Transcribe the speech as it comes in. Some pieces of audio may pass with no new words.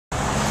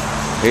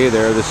Hey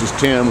there, this is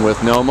Tim with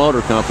Withnell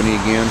Motor Company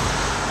again,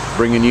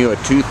 bringing you a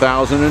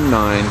 2009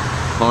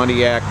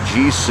 Pontiac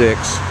G6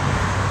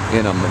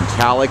 in a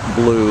metallic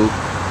blue,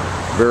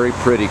 very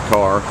pretty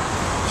car,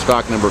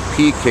 stock number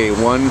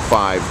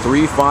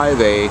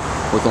pk1535a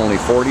with only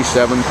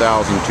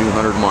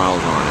 47,200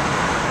 miles on it.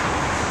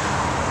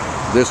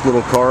 This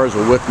little car is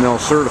a Withnell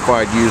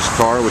certified used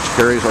car which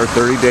carries our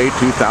 30-day,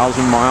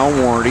 2,000-mile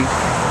warranty.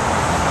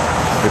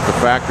 If the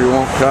factory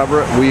won't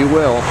cover it, we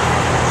will.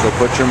 So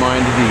put your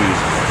mind at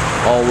ease.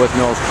 All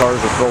Withnell's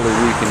cars are fully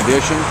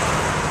reconditioned,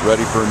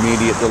 ready for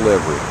immediate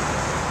delivery.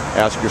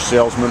 Ask your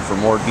salesman for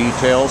more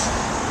details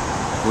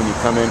when you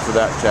come in for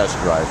that test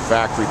drive.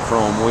 Factory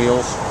chrome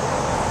wheels,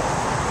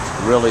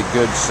 really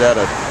good set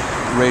of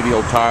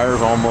radial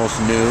tires, almost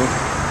new.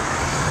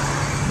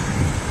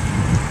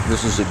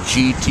 This is a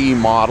GT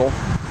model,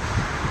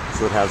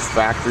 so it has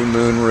factory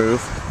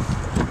moonroof,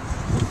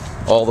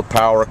 all the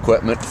power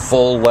equipment,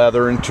 full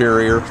leather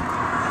interior,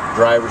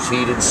 driver's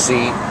heated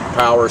seat,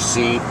 power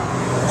seat,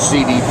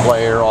 CD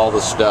player, all the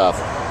stuff.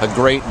 A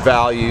great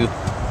value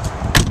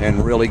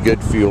and really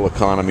good fuel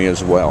economy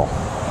as well.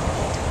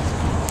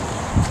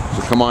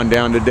 So come on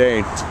down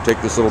today, take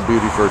this little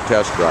beauty for a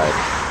test drive.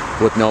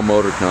 Withnell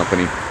Motor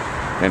Company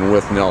and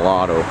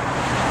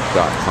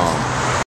WithnellAuto.com.